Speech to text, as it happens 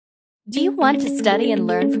Do you want to study and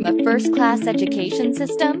learn from a first-class education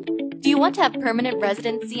system? Do you want to have permanent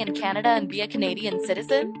residency in Canada and be a Canadian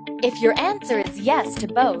citizen? If your answer is yes to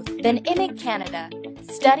both, then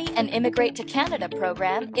ImmigCanada, Study and Immigrate to Canada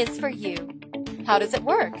program is for you. How does it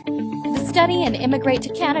work? The Study and Immigrate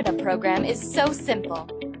to Canada program is so simple.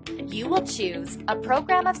 You will choose a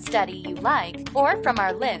program of study you like or from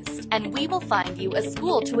our list, and we will find you a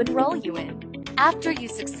school to enroll you in. After you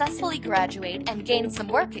successfully graduate and gain some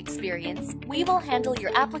work experience, we will handle your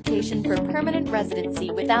application for permanent residency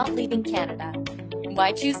without leaving Canada.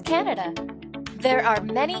 Why choose Canada? There are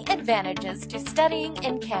many advantages to studying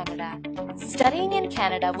in Canada. Studying in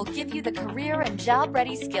Canada will give you the career and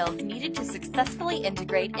job-ready skills needed to successfully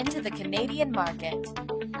integrate into the Canadian market.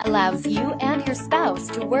 Allows you and your spouse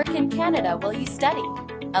to work in Canada while you study.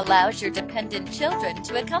 Allows your dependent children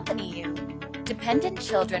to accompany you. Dependent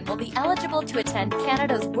children will be eligible to attend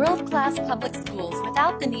Canada's world-class public schools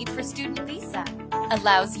without the need for student visa.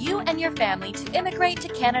 Allows you and your family to immigrate to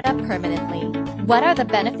Canada permanently. What are the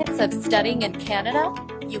benefits of studying in Canada?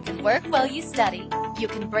 You can work while you study. You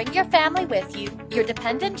can bring your family with you. Your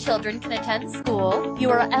dependent children can attend school. You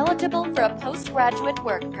are eligible for a postgraduate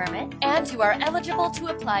work permit. And you are eligible to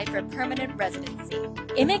apply for permanent residency.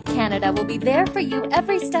 ImmigCanada will be there for you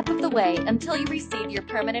every step of the way until you receive your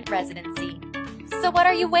permanent residency. So what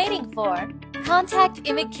are you waiting for? Contact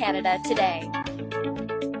ImmigCanada today.